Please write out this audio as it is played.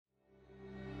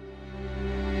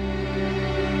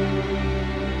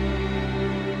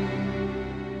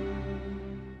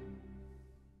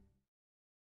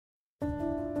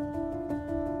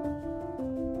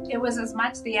It was as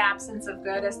much the absence of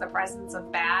good as the presence of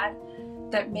bad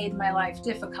that made my life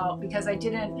difficult, because I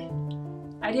didn't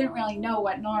really know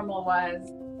what normal was.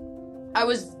 I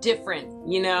was different,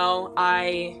 you know?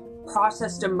 I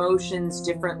processed emotions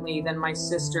differently than my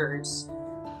sisters.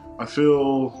 I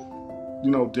feel,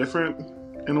 different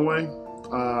in a way.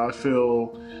 I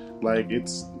feel like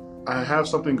I have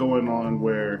something going on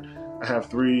where I have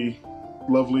three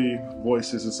lovely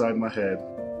voices inside my head.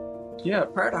 Yeah,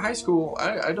 prior to high school,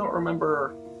 I don't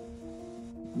remember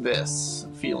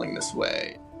feeling this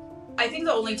way. I think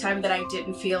the only time that I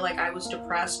didn't feel like I was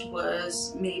depressed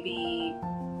was maybe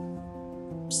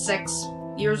 6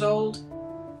 years old.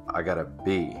 I got a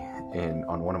B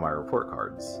on one of my report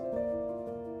cards.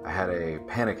 I had a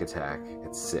panic attack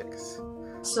at 6.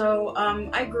 So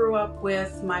I grew up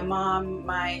with my mom,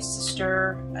 my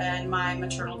sister, and my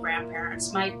maternal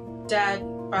grandparents. My dad,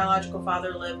 biological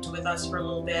father, lived with us for a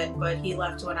little bit, but he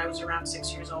left when I was around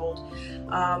 6 years old.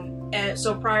 And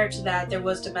so prior to that, there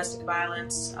was domestic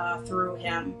violence through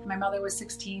him. My mother was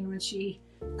 16 when she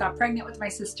got pregnant with my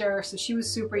sister, so she was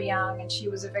super young and she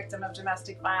was a victim of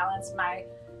domestic violence. My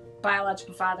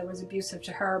biological father was abusive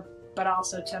to her, but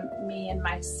also to me and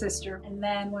my sister. And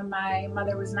then when my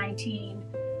mother was 19,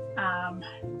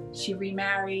 she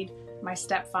remarried. My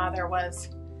stepfather was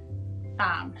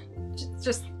I'm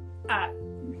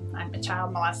a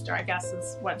child molester, I guess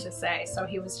is what to say. So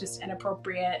he was just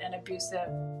inappropriate and abusive.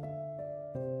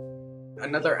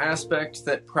 Another aspect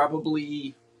that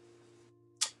probably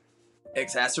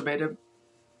exacerbated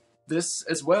this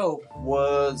as well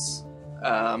was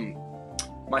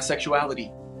my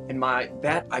sexuality and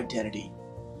that identity,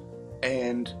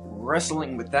 and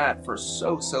wrestling with that for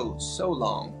so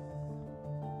long.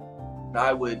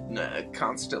 I would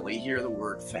constantly hear the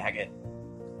word faggot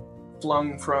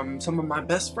flung from some of my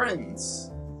best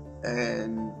friends,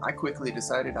 and I quickly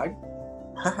decided I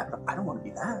don't want to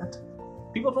be that.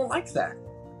 People don't like that.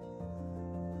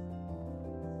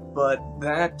 But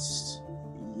that,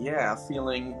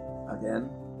 feeling, again,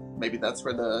 maybe that's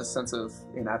where the sense of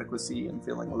inadequacy and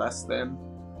feeling less than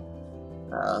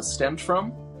stemmed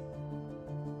from.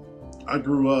 I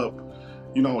grew up,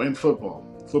 in football.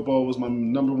 Football was my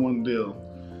number one deal.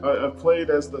 I played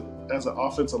as an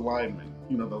offensive lineman.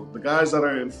 The guys that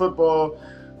are in football,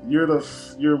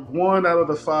 you're one out of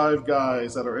the 5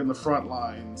 guys that are in the front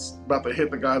lines about to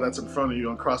hit the guy that's in front of you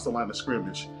and cross the line of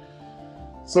scrimmage.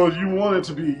 So you want it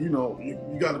to be,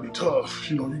 you got to be tough.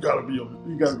 You got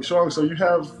to be strong. So you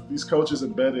have these coaches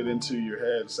embedded into your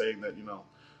head saying that,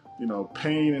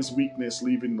 pain is weakness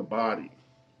leaving the body.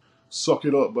 Suck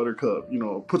it up, buttercup.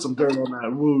 Put some dirt on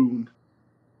that wound.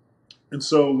 And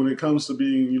so when it comes to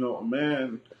being, a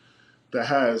man that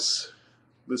has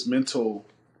this mental,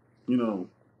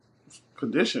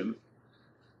 condition,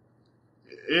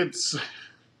 it's,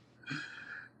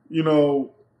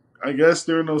 I guess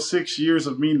during those 6 years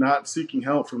of me not seeking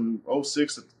help from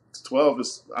 06 to 12,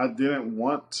 I didn't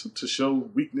want to show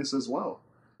weakness as well.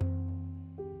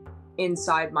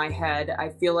 Inside my head, I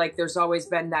feel like there's always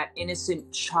been that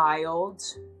innocent child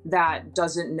that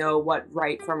doesn't know what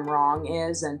right from wrong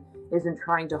is and isn't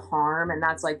trying to harm, and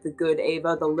that's like the good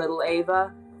Ava, the little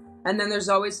Ava. And then there's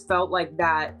always felt like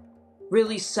that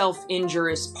really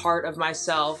self-injurious part of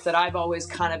myself that I've always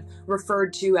kind of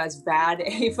referred to as bad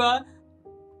Ava.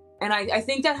 And I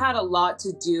think that had a lot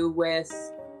to do with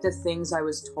the things I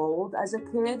was told as a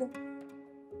kid.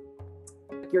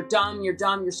 You're dumb,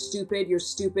 you're stupid,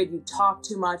 you talk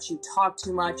too much,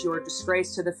 you're a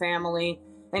disgrace to the family.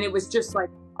 And it was just like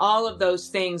all of those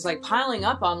things like piling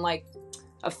up on like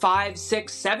a 5,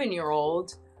 6,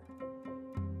 7-year-old.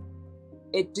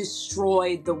 It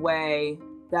destroyed the way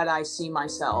that I see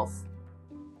myself.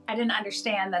 I didn't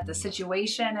understand that the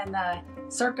situation and the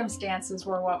circumstances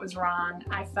were what was wrong.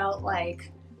 I felt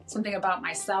like something about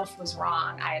myself was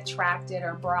wrong. I attracted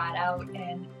or brought out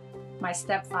in my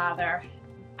stepfather.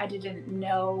 I didn't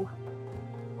know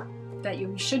that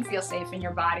you should feel safe in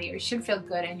your body or you should feel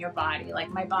good in your body. Like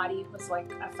my body was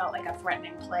like, I felt like a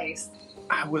threatening place.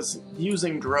 I was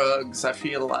using drugs. I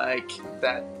feel like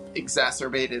that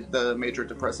exacerbated the major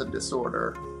depressive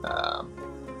disorder.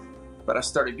 But I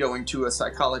started going to a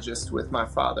psychologist with my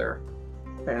father,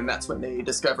 and that's when they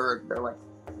discovered, they're like,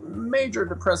 major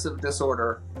depressive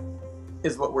disorder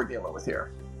is what we're dealing with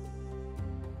here.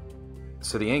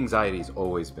 So the anxiety's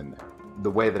always been there. The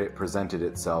way that it presented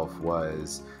itself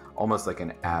was almost like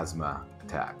an asthma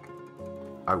attack.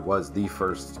 I was the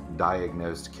first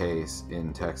diagnosed case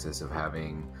in Texas of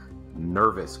having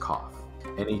nervous cough.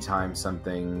 Anytime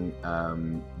something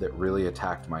that really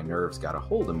attacked my nerves got a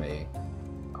hold of me,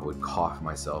 I would cough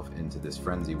myself into this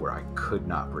frenzy where I could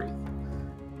not breathe.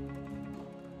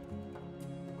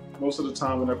 most of the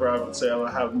time whenever I would say I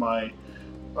would have my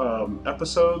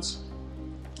episodes,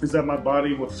 is that my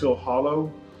body would feel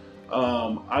hollow.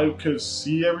 I could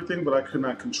see everything, but I could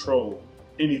not control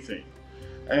anything.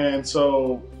 And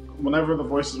so whenever the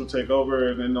voices would take over,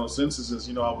 and in those instances,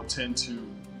 you know, I would tend to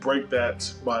break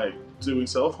that by doing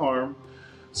self-harm.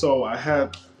 So I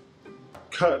had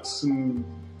cuts and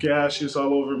gashes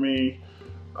all over me.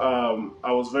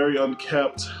 I was very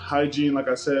unkept. Hygiene, like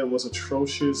I said, was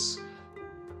atrocious.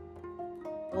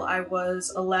 Well, I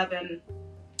was 11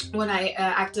 when I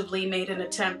actively made an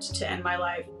attempt to end my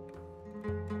life.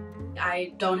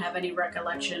 I don't have any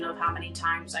recollection of how many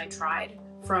times I tried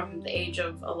from the age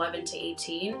of 11 to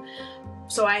 18.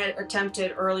 So I had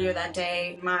attempted earlier that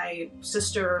day. My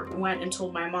sister went and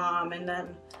told my mom, and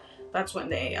then that's when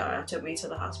they took me to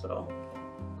the hospital.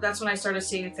 That's when I started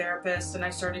seeing a therapist and I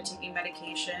started taking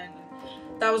medication.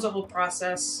 That was a whole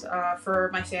process for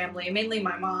my family, mainly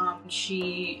my mom.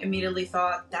 She immediately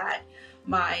thought that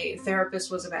my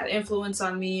therapist was a bad influence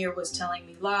on me or was telling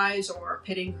me lies or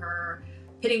pitting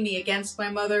me against my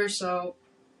mother. So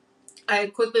I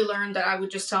quickly learned that I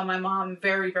would just tell my mom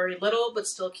very, very little, but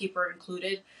still keep her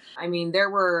included. I mean,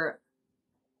 there were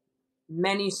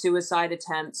many suicide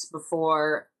attempts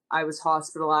before I was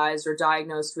hospitalized or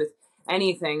diagnosed with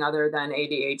anything other than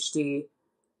ADHD.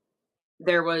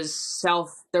 There was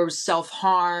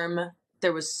self-harm,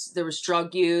 there was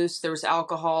drug use, there was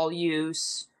alcohol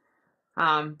use,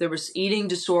 there was eating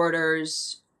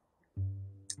disorders.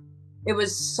 It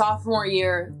was sophomore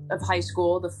year of high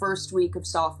school, the first week of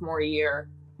sophomore year.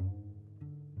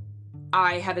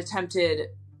 I had attempted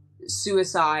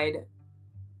suicide,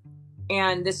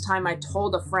 and this time I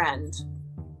told a friend.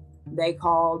 They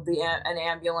called an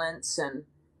ambulance and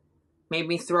made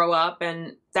me throw up,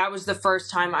 and that was the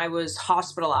first time I was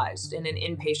hospitalized in an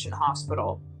inpatient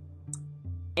hospital.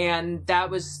 And that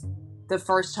was the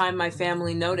first time my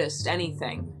family noticed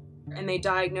anything. And they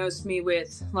diagnosed me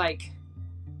with like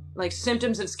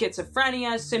symptoms of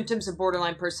schizophrenia, symptoms of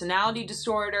borderline personality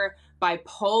disorder,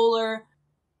 bipolar,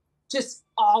 just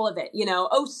all of it, you know,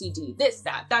 OCD, this,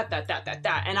 that.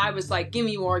 And I was like, give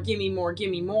me more, give me more,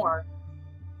 give me more.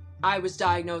 I was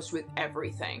diagnosed with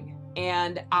everything.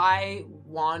 And I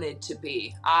wanted to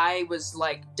be. I was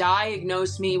like,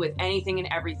 diagnose me with anything and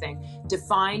everything.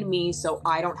 Define me so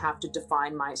I don't have to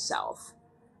define myself.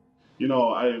 You know,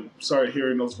 I started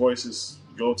hearing those voices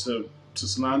go to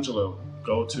San Angelo,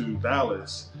 go to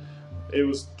Dallas. It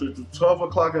was 12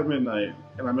 o'clock at midnight,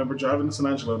 and I remember driving to San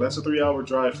Angelo. That's a 3-hour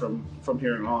drive from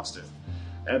here in Austin.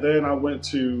 And then I went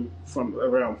from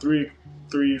around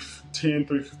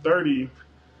 3:30,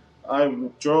 I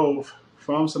drove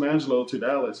from San Angelo to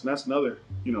Dallas, and that's another,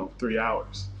 3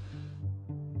 hours.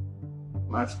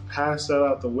 I passed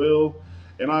out the wheel,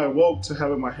 and I awoke to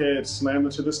having my head slammed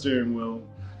into the steering wheel.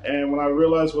 And when I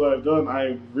realized what I'd done,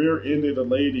 I rear-ended a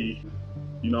lady,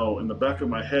 in the back of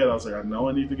my head. I was like, I know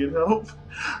I need to get help.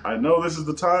 I know this is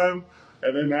the time.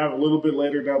 And then now a little bit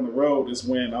later down the road is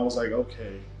when I was like,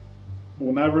 okay.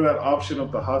 Whenever that option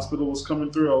of the hospital was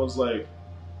coming through, I was like,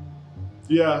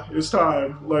 yeah, it's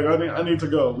time. Like, I need to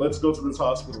go. Let's go to this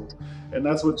hospital. And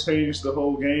that's what changed the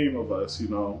whole game of us,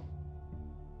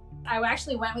 I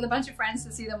actually went with a bunch of friends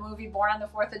to see the movie Born on the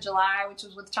 4th of July, which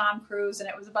was with Tom Cruise, and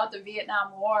it was about the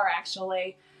Vietnam War,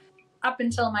 actually. Up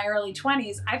until my early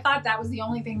 20s, I thought that was the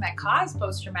only thing that caused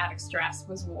post-traumatic stress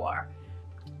was war.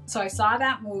 So I saw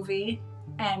that movie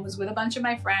and was with a bunch of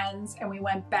my friends, and we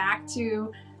went back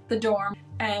to the dorm,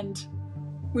 and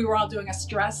we were all doing a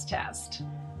stress test.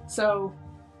 So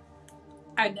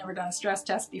I'd never done a stress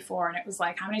test before, and it was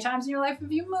like, how many times in your life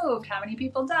have you moved? How many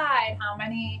people died? How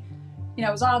many,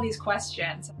 it was all these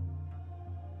questions.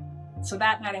 So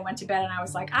that night I went to bed and I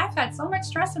was like, I've had so much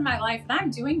stress in my life and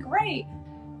I'm doing great.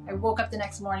 I woke up the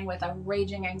next morning with a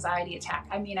raging anxiety attack.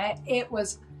 I mean, it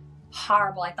was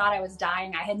horrible. I thought I was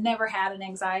dying. I had never had an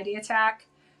anxiety attack.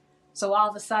 So all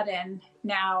of a sudden,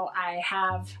 now I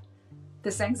have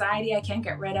this anxiety I can't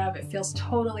get rid of. It feels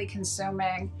totally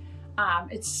consuming.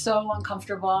 It's so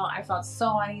uncomfortable. I felt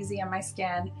so uneasy in my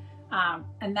skin.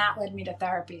 And that led me to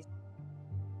therapy.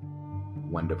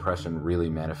 When depression really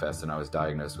manifested and I was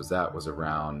diagnosed was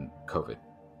around COVID.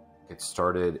 It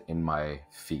started in my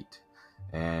feet,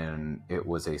 and it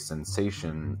was a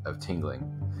sensation of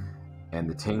tingling. And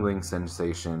the tingling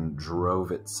sensation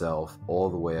drove itself all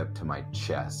the way up to my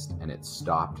chest, and it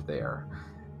stopped there.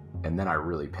 And then I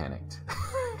really panicked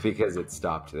because it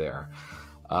stopped there.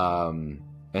 And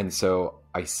so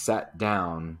I sat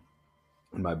down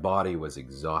and my body was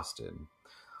exhausted.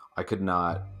 I could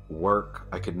not work.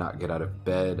 I could not get out of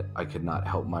bed. I could not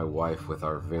help my wife with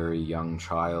our very young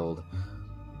child.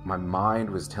 My mind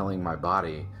was telling my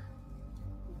body,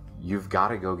 you've got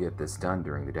to go get this done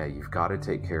during the day. You've got to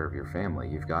take care of your family.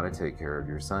 You've got to take care of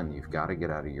your son. You've got to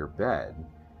get out of your bed.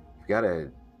 You've got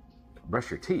to brush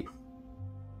your teeth.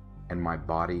 And my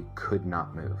body could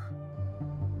not move.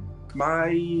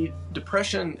 My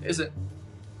depression isn't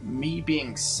me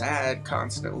being sad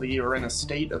constantly or in a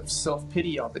state of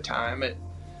self-pity all the time.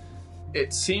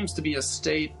 It seems to be a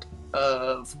state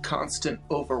of constant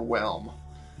overwhelm.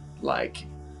 Like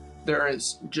there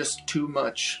is just too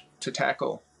much to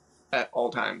tackle at all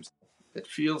times. It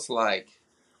feels like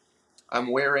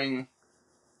I'm wearing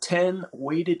 10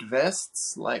 weighted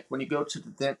vests, like when you go to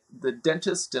the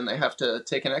dentist and they have to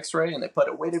take an x-ray and they put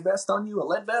a weighted vest on you, a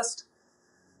lead vest.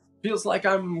 Feels like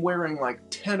I'm wearing like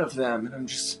 10 of them, and I'm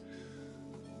just,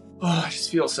 I just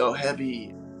feel so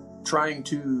heavy trying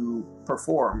to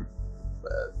perform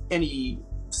any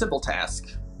simple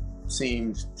task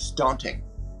seems daunting.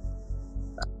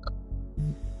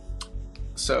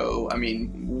 So, I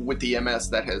mean, with the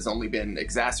MS, that has only been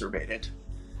exacerbated.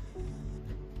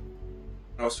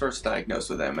 When I was first diagnosed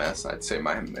with MS, I'd say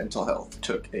my mental health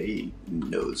took a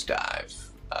nosedive.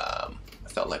 I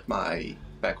felt like my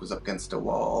back was up against a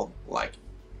wall. Like,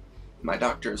 my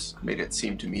doctors made it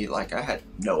seem to me like I had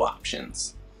no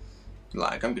options.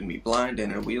 Like, I'm gonna be blind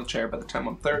and in a wheelchair by the time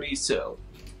I'm 30, so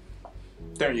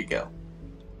there you go.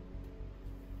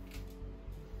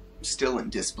 I'm still in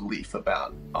disbelief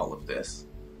about all of this.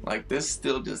 Like, this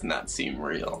still does not seem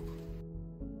real.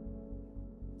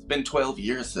 It's been 12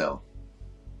 years, though.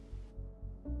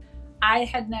 I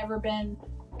had never been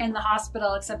in the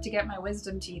hospital except to get my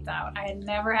wisdom teeth out. I had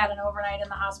never had an overnight in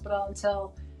the hospital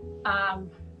until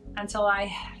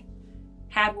I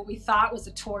had what we thought was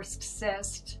a torsed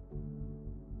cyst.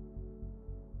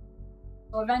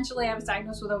 So eventually I was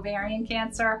diagnosed with ovarian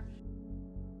cancer.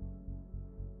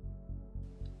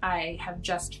 I have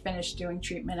just finished doing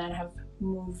treatment and have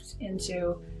moved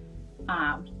into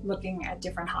looking at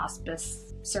different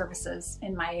hospice services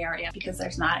in my area because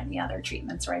there's not any other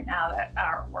treatments right now that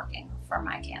are working for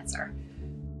my cancer.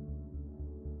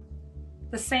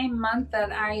 The same month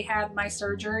that I had my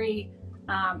surgery,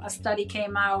 a study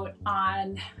came out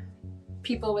on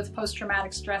people with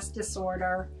post-traumatic stress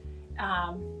disorder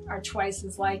are twice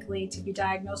as likely to be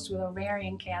diagnosed with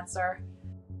ovarian cancer.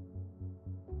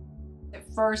 At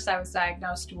first I was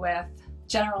diagnosed with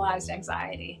generalized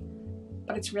anxiety,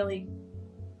 but it's really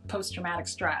post-traumatic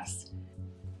stress.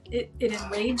 It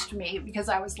enraged me because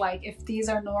I was like, if these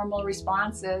are normal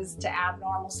responses to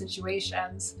abnormal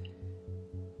situations,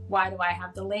 why do I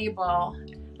have the label?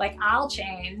 Like, I'll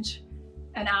change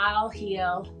and I'll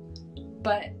heal,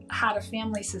 but how do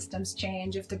family systems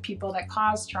change if the people that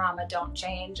cause trauma don't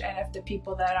change and if the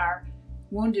people that are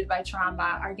wounded by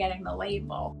trauma are getting the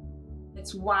label?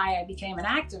 It's why I became an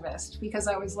activist, because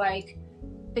I was like,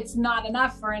 it's not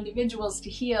enough for individuals to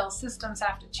heal, systems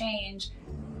have to change.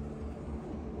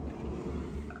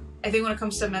 I think when it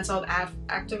comes to mental health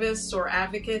activists or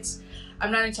advocates,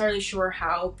 I'm not entirely sure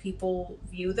how people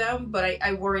view them, but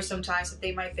I worry sometimes that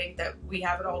they might think that we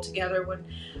have it all together when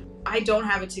I don't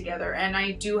have it together. And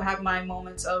I do have my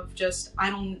moments of just,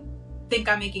 I don't think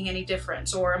I'm making any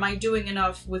difference, or am I doing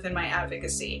enough within my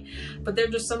advocacy? But there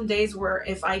are just some days where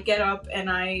if I get up and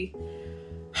I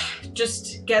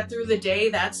just get through the day,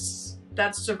 that's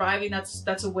surviving,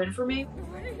 that's a win for me.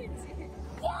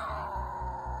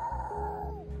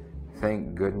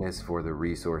 Thank goodness for the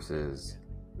resources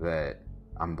that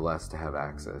I'm blessed to have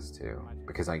access to,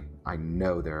 because I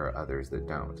know there are others that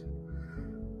don't,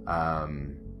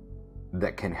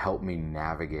 that can help me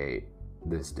navigate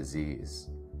this disease.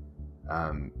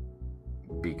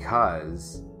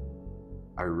 Because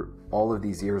all of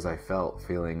these years I felt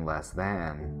feeling less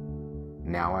than,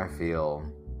 now I feel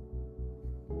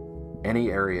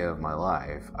any area of my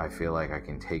life, I feel like I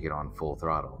can take it on full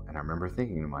throttle. And I remember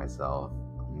thinking to myself,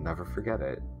 I'll never forget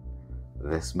it,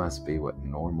 this must be what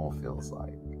normal feels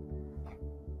like.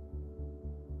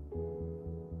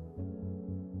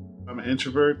 I'm an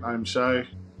introvert, I'm shy.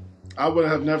 I would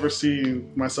have never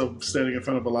seen myself standing in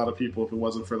front of a lot of people if it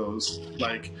wasn't for those,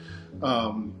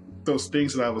 those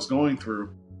things that I was going through.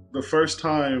 The first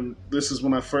time, this is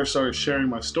when I first started sharing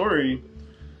my story,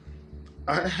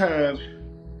 I had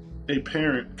a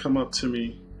parent come up to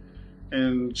me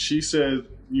and she said,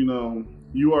 you know,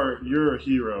 you're a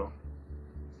hero.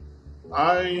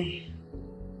 I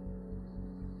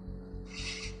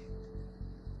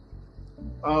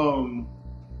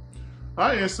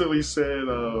instantly said,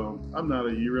 I'm not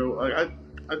a hero.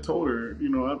 I told her, you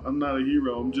know, I'm not a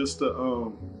hero. I'm just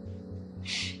a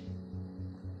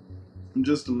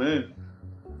man.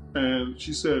 And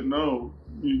she said, no,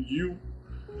 you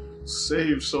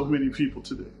saved so many people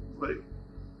today. Like,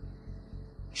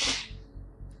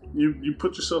 you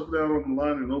put yourself down on the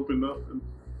line and open up and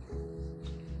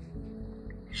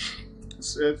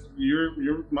said,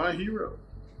 "You're my hero."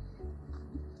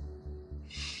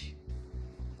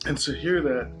 And to hear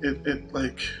that, it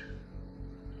like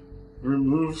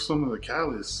removed some of the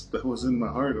callous that was in my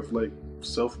heart of like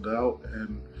self-doubt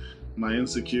and my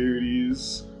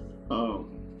insecurities.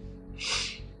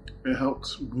 It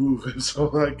helped move, and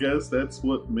so I guess that's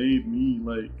what made me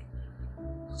like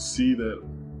see that,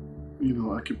 you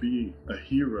know, I could be a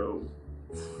hero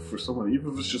for someone,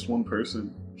 even if it's just one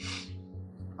person.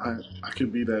 I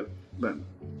could be that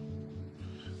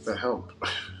help.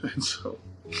 And so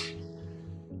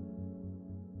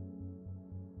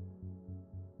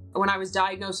when I was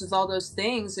diagnosed with all those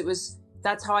things,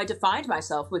 that's how I defined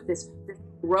myself, with this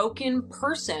broken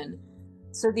person.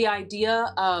 So the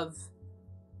idea of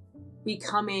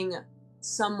becoming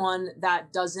someone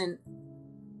that doesn't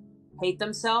hate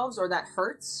themselves, or that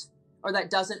hurts, or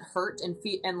that doesn't hurt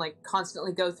and like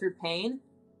constantly go through pain,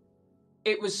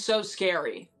 it was so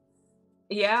scary.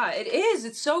 Yeah, it is.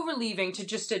 It's so relieving to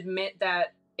just admit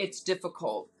that it's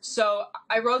difficult. So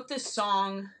I wrote this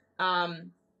song.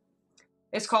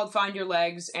 It's called Find Your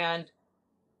Legs, and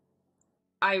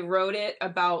I wrote it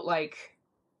about like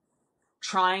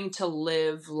trying to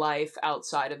live life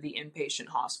outside of the inpatient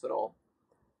hospital.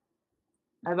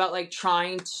 About like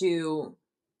trying to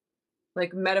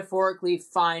like metaphorically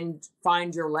find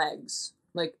your legs.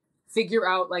 Like figure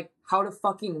out like how to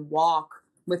fucking walk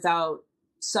without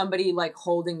somebody like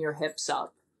holding your hips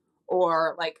up,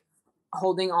 or like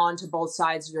holding on to both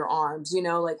sides of your arms, you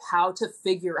know, like how to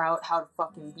figure out how to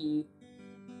fucking be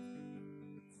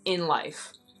in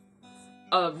life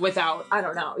without, I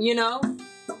don't know, you know?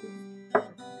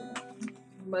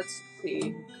 Let's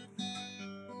see.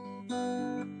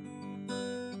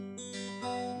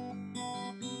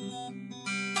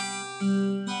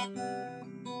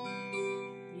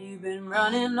 You've been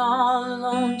running all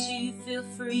alone till you feel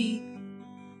free.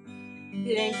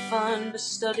 It ain't fun, but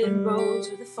studded roads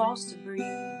with a false debris.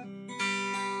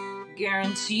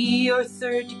 Guarantee your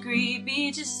third degree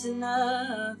be just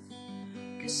enough,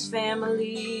 'cause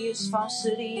family is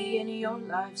falsity in your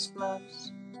life's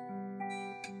gloves.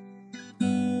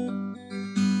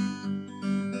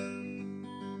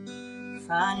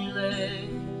 Find your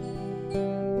legs.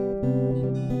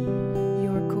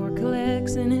 Your core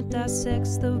collects and it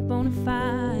dissects the bona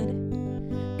fide,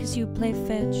 'cause you play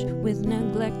fetch with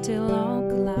neglect till all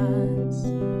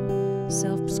collides.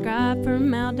 Self-prescribed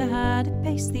formaldehyde to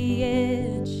pace the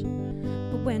edge,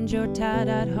 but when's your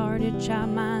tie-dyed hearted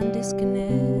child mind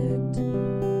disconnect?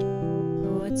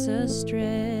 Oh, it's a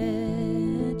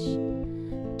stretch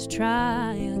to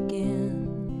try again,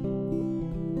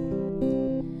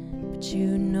 but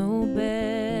you know better.